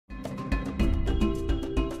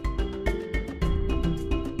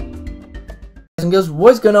And girls,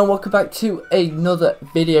 what's going on? Welcome back to another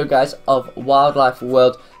video, guys, of Wildlife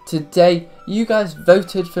World. Today you guys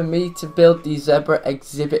voted for me to build the zebra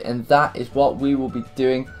exhibit, and that is what we will be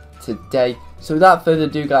doing today. So without further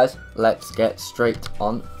ado, guys, let's get straight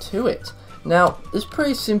on to it. Now it's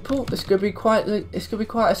pretty simple. It's gonna be quite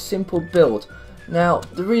a simple build. Now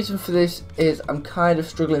the reason for this is I'm kind of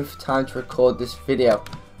struggling for time to record this video,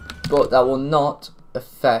 but that will not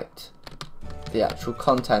affect the actual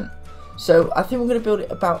content. So I think we're going to build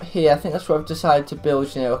it about here. I think that's where I've decided to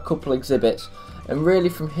build, a couple exhibits, and really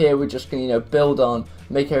from here we're just going to, build on,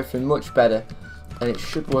 make everything much better, and it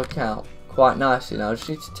should work out quite nicely. Now I just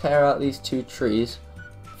need to tear out these two trees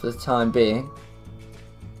for the time being,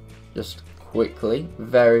 just quickly,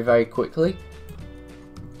 very quickly.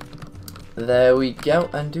 There we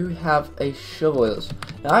go. And do we have a shovel?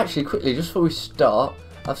 Now actually, quickly, just before we start,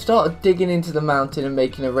 I've started digging into the mountain and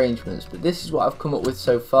making arrangements, but this is what I've come up with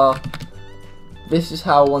so far. This is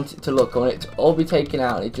how I want it to look. I want it to all be taken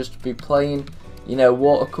out and it just be plain,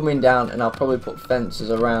 water coming down, and I'll probably put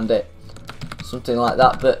fences around it, something like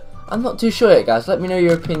that, but I'm not too sure yet, guys. Let me know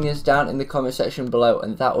your opinions down in the comment section below,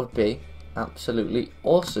 and that would be absolutely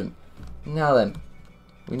awesome. Now then,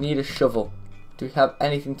 we need a shovel. Do we have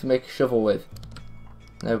anything to make a shovel with?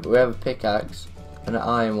 No, but we have a pickaxe and an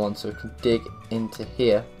iron one, so we can dig into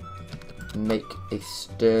here and make a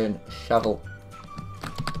stone shovel.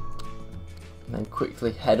 And then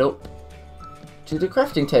quickly head up to the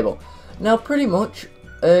crafting table. Now pretty much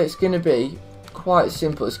it's going to be quite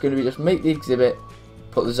simple. It's going to be just make the exhibit,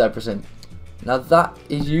 put the zebras in. Now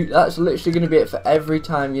that's literally going to be it for every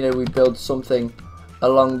time we build something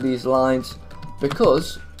along these lines,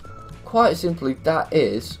 because quite simply that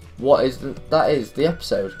is the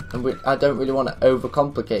episode, and I don't really want to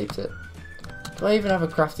overcomplicate it. Do I even have a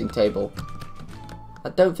crafting table? I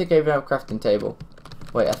don't think I even have a crafting table.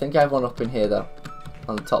 Wait, I think I have one up in here though,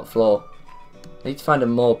 on the top floor. I need to find a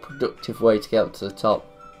more productive way to get up to the top,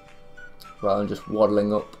 rather than just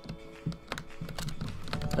waddling up.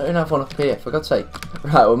 I don't even have one up here, for God's sake.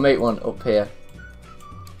 Right, we'll make one up here.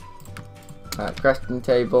 Right, crafting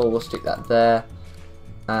table, we'll stick that there,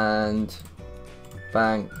 and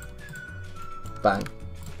bang, bang.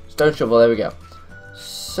 Stone shovel, there we go.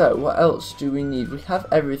 So, what else do we need? We have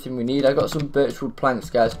everything we need. I got some birchwood planks,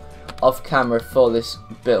 guys, off camera for this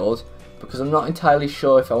build, because I'm not entirely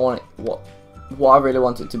sure if I want it, what I really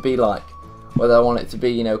want it to be like. Whether I want it to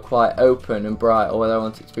be, quite open and bright, or whether I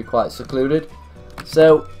want it to be quite secluded.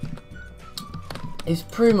 So, it's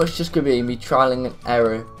pretty much just going to be me trialing and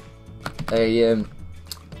error a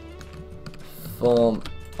form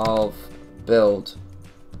of build.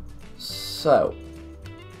 So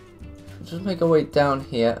just make our way down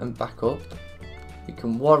here and back up. We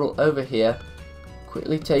can waddle over here,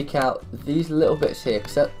 quickly take out these little bits here,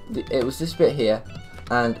 except it was this bit here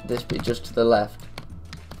and this bit just to the left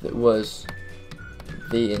that was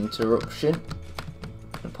the interruption.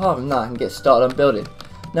 And apart from that, I can get started on building.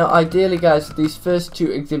 Now ideally, guys, these first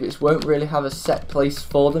two exhibits won't really have a set place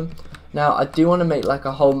for them. Now I do want to make like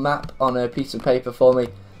a whole map on a piece of paper for me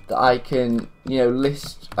that I can,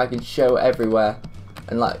 list, I can show everywhere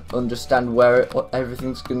and like understand where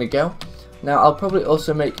everything's gonna go. Now I'll probably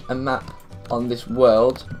also make a map on this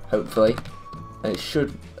world, hopefully, and it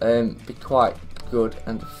should be quite good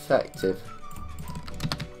and effective,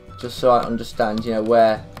 just so I understand,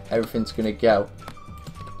 where everything's gonna go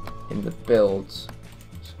in the builds.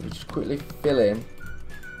 So we just quickly fill in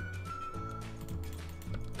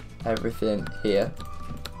everything here.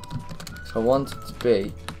 So I want it to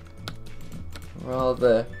be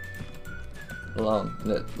rather long.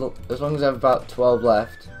 Look, as long as I have about 12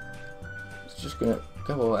 left, it's just gonna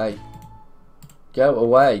go away. Go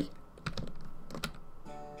away.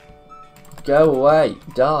 Go away.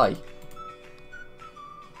 Die.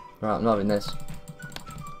 Right, I'm not having this.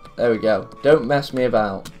 There we go. Don't mess me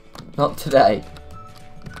about. Not today.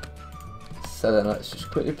 So then let's just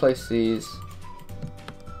quickly place these.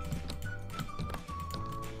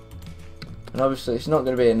 And obviously it's not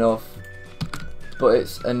going to be enough, but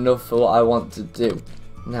it's enough for what I want to do.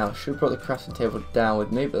 Now I should have brought the crafting table down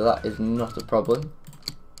with me, but that is not a problem.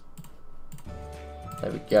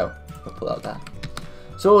 There we go. I'll put that there.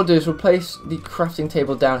 So what we'll do is we'll place the crafting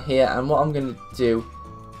table down here, and what I'm going to do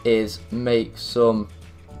is make some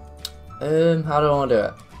how do I want to do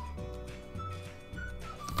it?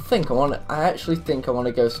 I actually think I want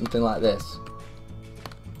to go something like this.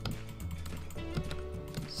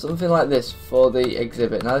 Something like this for the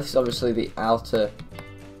exhibit. Now this is obviously the outer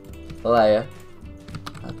layer.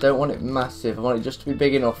 I don't want it massive. I want it just to be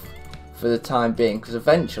big enough for the time being, because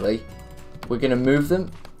eventually we're going to move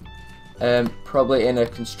them, probably in a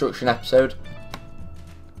construction episode,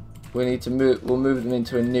 we'll move them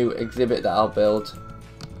into a new exhibit that I'll build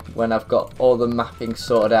when I've got all the mapping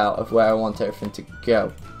sorted out of where I want everything to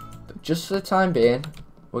go. But just for the time being,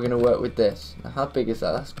 we're going to work with this. Now, how big is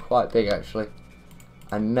that? That's quite big actually.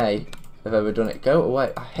 I may have overdone it. Go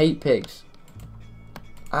away. I hate pigs.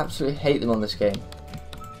 I absolutely hate them on this game.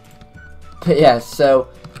 But yeah, so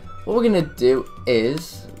what we're going to do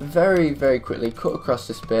is very, very quickly cut across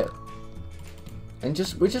this bit. And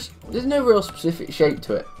there's no real specific shape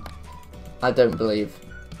to it. I don't believe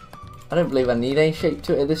I need any shape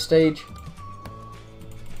to it at this stage.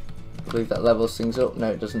 I believe that levels things up.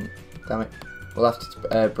 No, it doesn't. Damn it. We'll have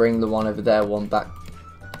to bring the one over there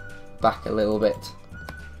back a little bit.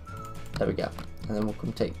 There we go. And then we'll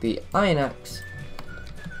come take the iron axe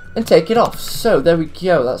and take it off. So there we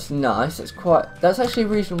go. That's nice. That's actually a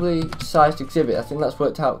reasonably sized exhibit. I think that's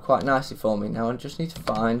worked out quite nicely for me. Now I just need to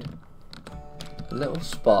find a little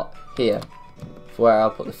spot here for where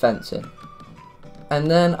I'll put the fence in. And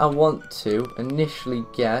then I want to initially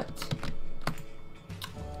get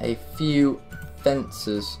a few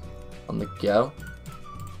fences on the go,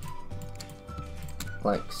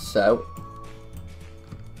 like so.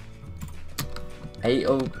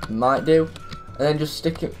 8 might do, and then just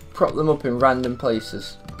prop them up in random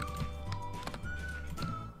places.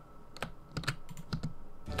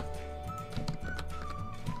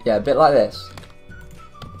 Yeah, a bit like this.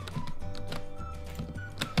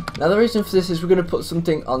 Now the reason for this is we're going to put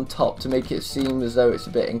something on top to make it seem as though it's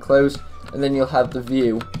a bit enclosed, and then you'll have the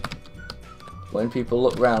view when people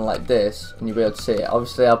look around like this and you'll be able to see it.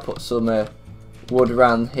 Obviously I'll put some wood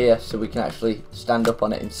around here so we can actually stand up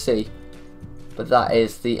on it and see, but that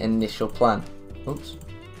is the initial plan. Oops.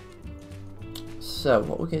 So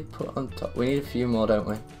what we're going to put on top, we need a few more, don't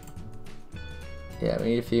we? Yeah, we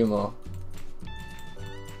need a few more.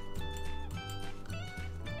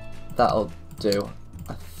 That'll do.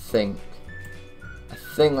 I think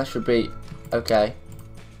that should be okay.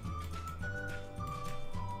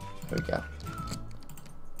 There we go.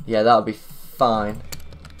 Yeah, that'll be fine.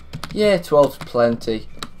 Yeah, 12's plenty.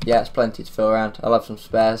 Yeah, it's plenty to fill around. I'll have some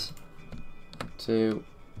spares. 2,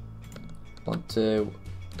 1, 2,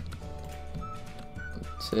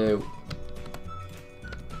 2,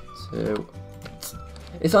 2.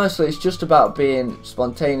 It's just about being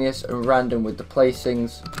spontaneous and random with the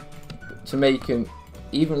placings to make them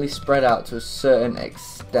evenly spread out to a certain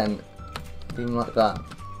extent. Even like that.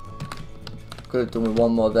 Could have done with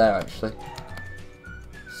one more there actually.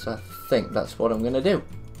 So I think that's what I'm going to do.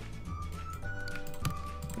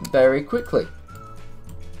 Very quickly.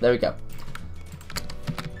 There we go.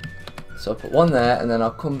 So I'll put one there and then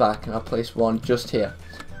I'll come back and I'll place one just here.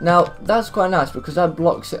 Now that's quite nice because that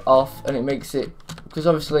blocks it off and it makes it, because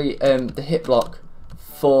obviously the hit block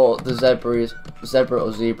for the zebra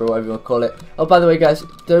or zebra, whatever you want to call it. Oh, by the way guys,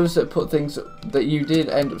 those that put things that you did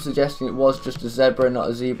end up suggesting it was just a zebra, not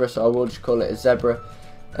a zebra, so I will just call it a zebra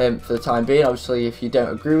for the time being. Obviously if you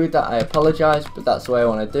don't agree with that, I apologise, but that's the way I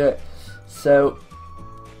want to do it. So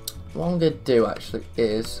what I'm going to do actually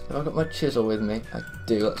is, have I got my chisel with me? I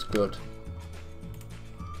do, that's good.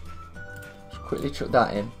 Just quickly chuck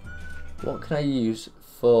that in. What can I use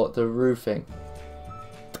for the roofing?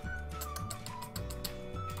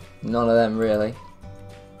 None of them really.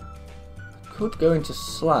 I could go into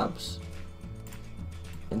slabs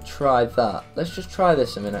and try that. Let's just try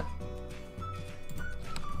this a minute.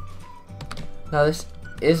 Now this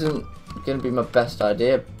isn't going to be my best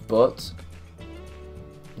idea, but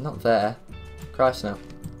not there. Christ no.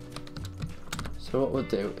 So what we'll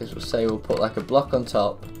do is we'll say we'll put like a block on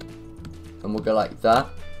top and we'll go like that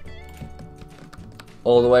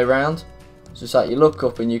all the way around. So it's like you look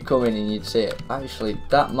up and you come in and you'd see it. Actually,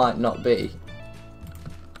 that might not be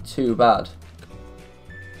too bad.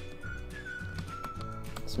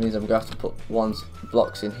 This means I'm going to have to put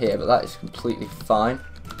blocks in here, but that is completely fine.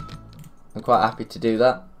 I'm quite happy to do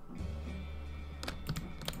that.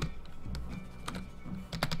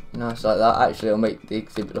 Nice like that. Actually, it'll make the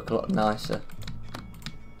exhibit look a lot nicer.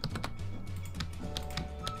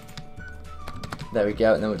 There we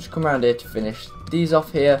go, and then we'll just come around here to finish these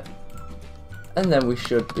off here. And then we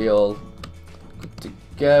should be all good to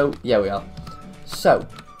go. Yeah, we are. So,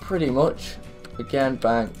 pretty much, again,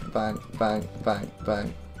 bang, bang, bang, bang,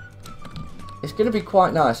 bang. It's going to be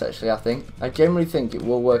quite nice, actually, I think. I generally think it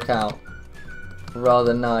will work out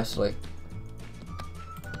rather nicely.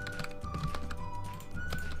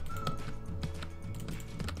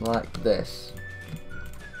 Like this.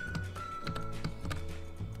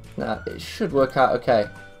 Now, it should work out okay.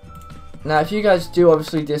 Now, if you guys do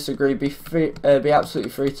obviously disagree, be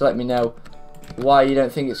absolutely free to let me know why you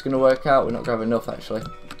don't think it's going to work out. We're not going to have enough, actually.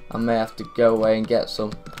 I may have to go away and get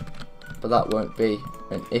some. but that won't be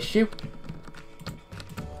an issue.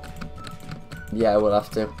 Yeah, we'll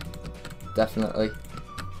have to, definitely.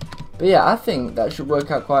 But yeah, I think that should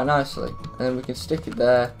work out quite nicely. And then we can stick it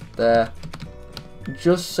there,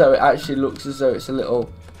 just so it actually looks as though it's a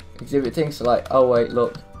little exhibit thing. So like, oh wait,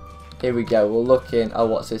 look, here we go. We'll look in. Oh,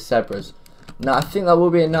 what's this? Zebras. Now I think that will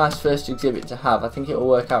be a nice first exhibit to have. I think it will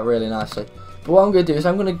work out really nicely. But what I'm going to do is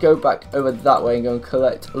I'm going to go back over that way and go and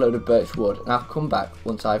collect a load of birch wood, and I'll come back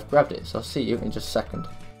once I've grabbed it. So I'll see you in just a second.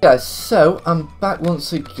 Guys, so I'm back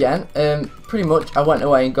once again. Pretty much I went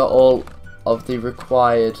away and got all of the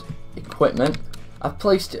required equipment. I've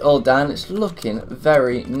placed it all down. It's looking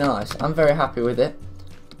very nice. I'm very happy with it.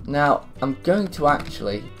 Now I'm going to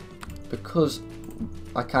actually, because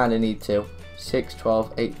I kind of need to, 6,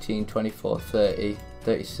 12, 18, 24, 30,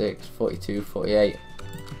 36, 42, 48,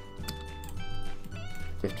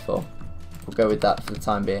 54. We'll go with that for the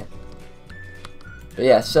time being. But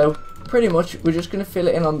yeah, so pretty much we're just going to fill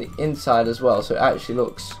it in on the inside as well, so it actually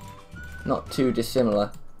looks not too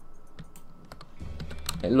dissimilar.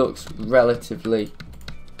 It looks relatively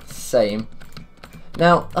same.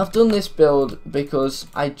 Now I've done this build because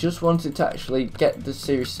I just wanted to actually get the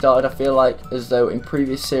series started. I feel like as though in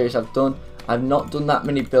previous series I've not done that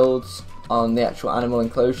many builds on the actual animal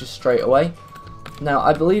enclosure straight away. Now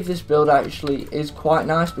I believe this build actually is quite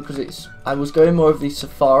nice because I was going more of the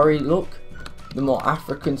safari look, the more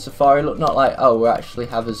African safari look, not like, oh, we actually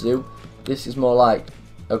have a zoo. This is more like,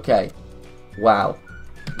 okay, wow,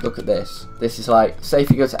 look at this. This is like, say if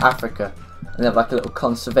you go to Africa and they have like a little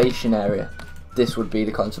conservation area, this would be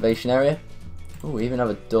the conservation area. Oh, we even have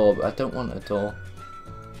a door, but I don't want a door.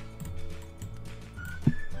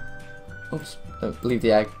 Oops, don't leave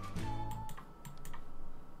the egg.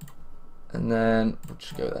 And then we'll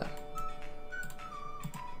just go there.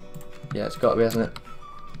 Yeah, it's got to be, hasn't it?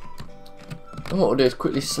 And what we'll do is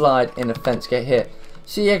quickly slide in a fence gate here.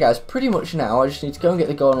 So yeah guys, pretty much now I just need to go and get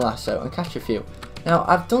the golden lasso and catch a few. Now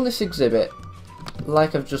I've done this exhibit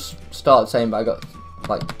like I've just started saying, but I got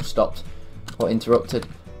like stopped or interrupted.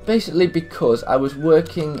 Basically because I was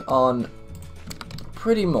working on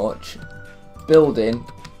pretty much building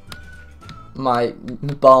my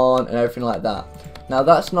barn and everything like that. Now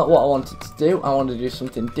that's not what I wanted to do. I wanted to do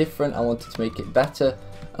something different. I wanted to make it better.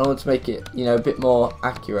 I wanted to make it, you know, a bit more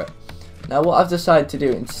accurate. Now what I've decided to do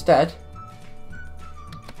instead,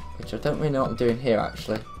 which I don't really know what I'm doing here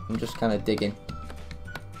actually, I'm just kind of digging.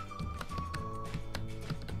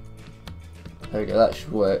 There we go, that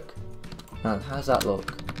should work. Man, how's that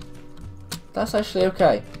look? That's actually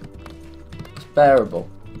okay. It's bearable.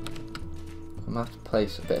 I'm going to have to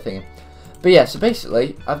place a bit of thinking. But yeah, so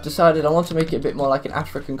basically, I've decided I want to make it a bit more like an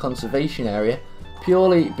African conservation area,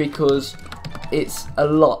 purely because it's a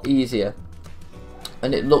lot easier.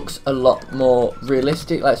 And it looks a lot more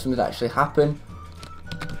realistic, like something that actually happened.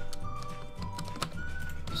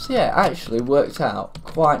 So yeah, it actually worked out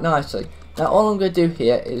quite nicely. Now all I'm going to do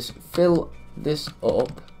here is fill this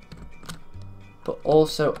up, but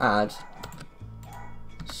also add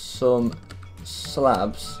some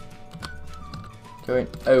slabs going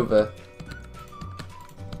over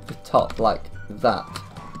the top like that,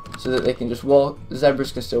 so that they can just walk, the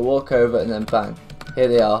zebras can still walk over, and then bang, here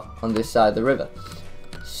they are on this side of the river.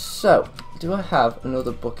 So, do I have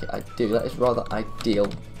another bucket? I do. That is rather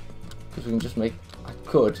ideal, because we can just make, I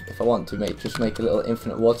could, if I want to, just make a little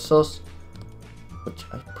infinite water source, which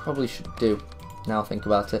I probably should do, now I think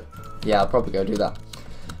about it. Yeah, I'll probably go do that.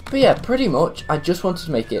 But yeah, pretty much, I just wanted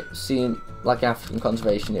to make it seem like African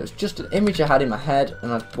conservation. It was just an image I had in my head,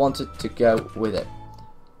 and I wanted to go with it.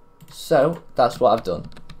 So, that's what I've done.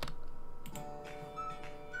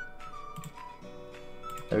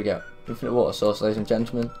 There we go. Infinite water source, ladies and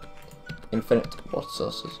gentlemen. Infinite water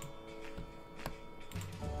sources.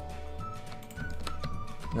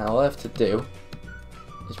 Now all I have to do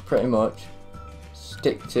is pretty much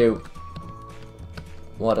stick to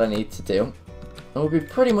what I need to do, and we'll be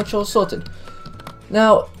pretty much all sorted.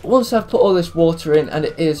 Now once I've put all this water in and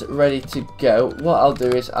it is ready to go, what I'll do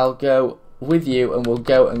is I'll go with you and we'll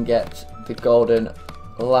go and get the golden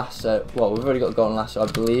lasso. Well, we've already got the golden lasso,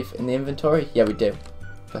 I believe, in the inventory. Yeah, we do.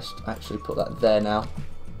 Best actually put that there now.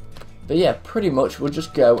 But yeah, pretty much we'll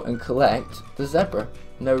just go and collect the zebra.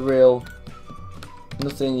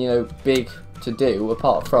 Nothing, you know, big to do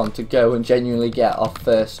apart from to go and genuinely get our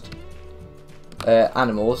first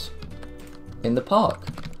animals in the park.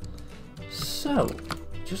 So,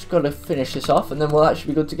 just got to finish this off and then we'll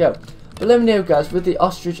actually be good to go. But let me know guys, with the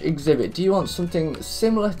ostrich exhibit, do you want something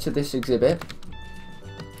similar to this exhibit?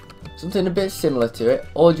 Something a bit similar to it,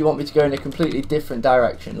 or do you want me to go in a completely different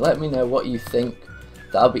direction? Let me know what you think.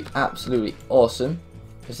 That'll be absolutely awesome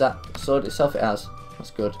Has that sorted itself? It has. That's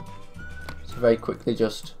good. So very quickly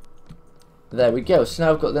just... There we go. So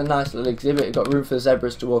now we've got the nice little exhibit. We've got room for the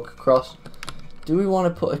zebras to walk across. Do we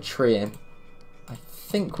want to put a tree in? I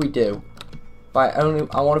think we do. But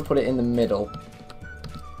I want to put it in the middle.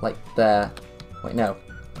 Like there. Wait, no.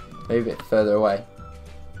 Maybe a bit further away.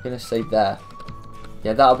 I'm going to say there.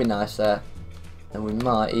 Yeah, that'll be nice there. And we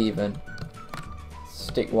might even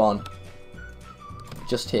stick one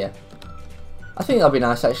just here. I think that'll be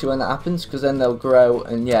nice actually when that happens, because then they'll grow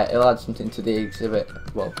and yeah, it'll add something to the exhibit,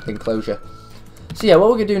 well, the enclosure. So yeah, what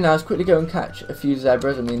we're going to do now is quickly go and catch a few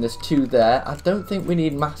zebras. I mean, there's 2 there. I don't think we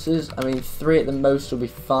need masses. I mean, 3 at the most will be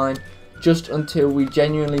fine, just until we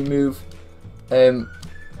genuinely move them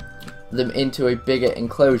into a bigger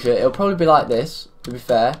enclosure. It'll probably be like this, to be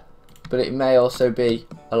fair, but it may also be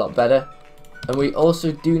a lot better. And we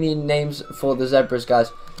also do need names for the zebras, guys.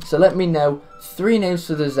 So let me know 3 names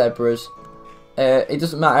for the zebras. It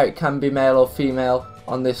doesn't matter, it can be male or female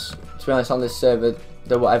on this, to be honest, on this server,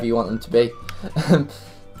 they're whatever you want them to be.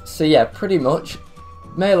 So yeah, pretty much,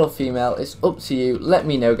 male or female, it's up to you. Let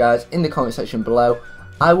me know, guys, in the comment section below.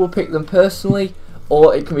 I will pick them personally,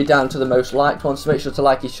 or it can be down to the most liked ones, so make sure to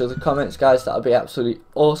like each other's comments, guys. That would be absolutely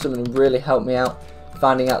awesome and really help me out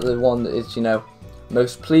finding out the one that is, you know,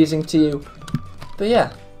 most pleasing to you. But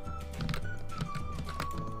yeah,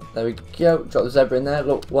 there we go. Drop the zebra in there.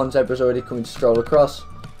 Look, one zebra's already coming to stroll across.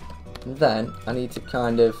 And then I need to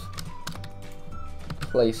kind of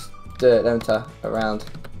place dirt, don't I, around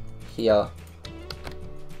here.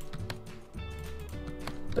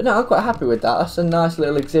 But no, I'm quite happy with that. That's a nice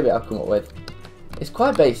little exhibit I've come up with. It's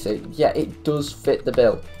quite basic, yet it does fit the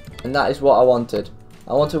bill. And that is what I wanted.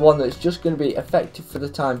 I wanted one that's just going to be effective for the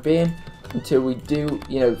time being, until we do,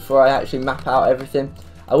 you know, before I actually map out everything.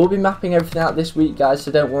 I will be mapping everything out this week, guys,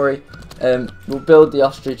 so don't worry. We'll build the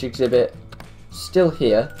ostrich exhibit still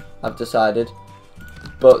here, I've decided.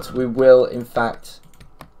 But we will, in fact...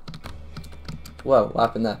 Whoa, what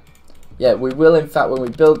happened there? Yeah, we will, in fact, when we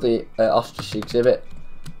build the ostrich exhibit,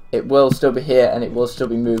 it will still be here and it will still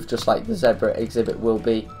be moved just like the zebra exhibit will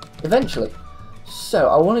be eventually. So,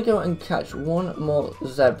 I want to go and catch one more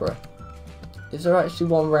zebra. Is there actually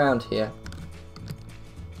one round here?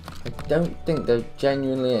 I don't think there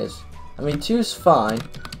genuinely is. I mean, 2's fine,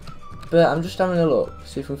 but I'm just having a look,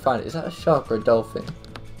 see if we can find it. Is that a shark or a dolphin?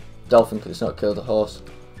 Dolphin, because it's not killed a horse.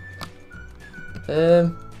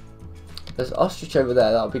 There's an ostrich over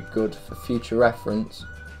there, that'll be good for future reference.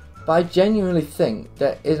 But I genuinely think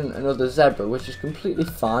there isn't another zebra, which is completely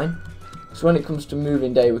fine. So when it comes to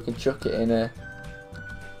moving day, we can chuck it in a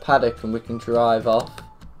paddock and we can drive off.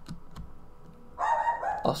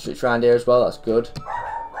 Ostrich around here as well, that's good.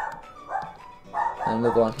 And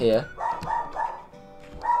another one here.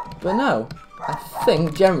 But no, I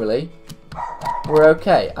think generally we're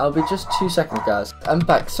okay. I'll be just 2 seconds, guys. I'm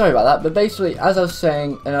back, sorry about that, but basically, as I was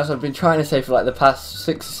saying, and as I've been trying to say for like the past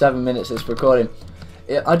 6 or 7 minutes of this recording,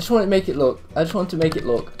 I just want to make it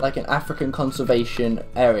look, like an African conservation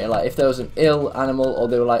area. Like if there was an ill animal, or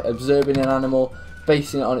they were like observing an animal,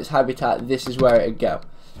 basing it on its habitat, this is where it would go.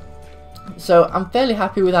 So I'm fairly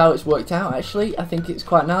happy with how it's worked out, actually. I think it's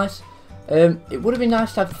quite nice. It would have been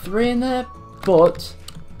nice to have 3 in there, but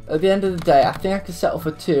at the end of the day, I think I could settle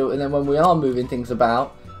for 2, and then when we are moving things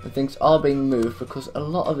about, and things are being moved, because a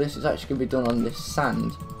lot of this is actually going to be done on this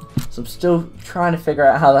sand, so I'm still trying to figure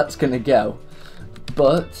out how that's going to go.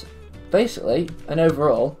 But basically, and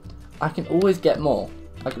overall, I can always get more.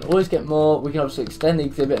 We can obviously extend the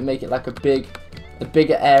exhibit and make it like a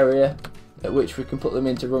bigger area at which we can put them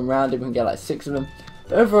in to run around, and we can get like 6 of them.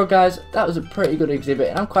 But overall, guys, that was a pretty good exhibit,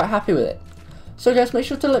 and I'm quite happy with it. So guys, make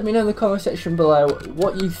sure to let me know in the comment section below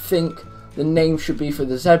what you think the name should be for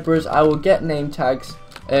the zebras. I will get name tags.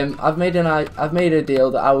 I've made a deal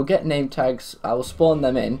that I will get name tags. I will spawn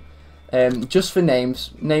them in, just for names,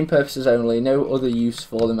 name purposes only. No other use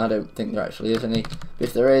for them. I don't think there actually is any. But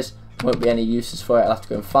if there is, there won't be any uses for it. I'll have to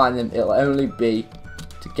go and find them. It'll only be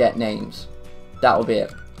to get names. That will be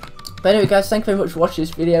it. But anyway, guys, thank you very much for watching this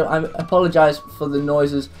video. I apologise for the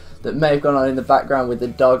noises that may have gone on in the background with the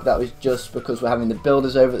dog. That was just because we're having the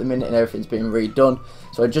builders over at the minute and everything's being redone.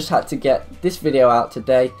 So I just had to get this video out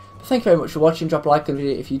today. But thank you very much for watching. Drop a like on the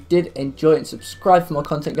video if you did enjoy it, and subscribe for more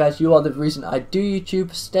content, guys. You are the reason I do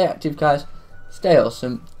YouTube. Stay active, guys. Stay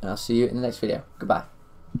awesome, and I'll see you in the next video. Goodbye.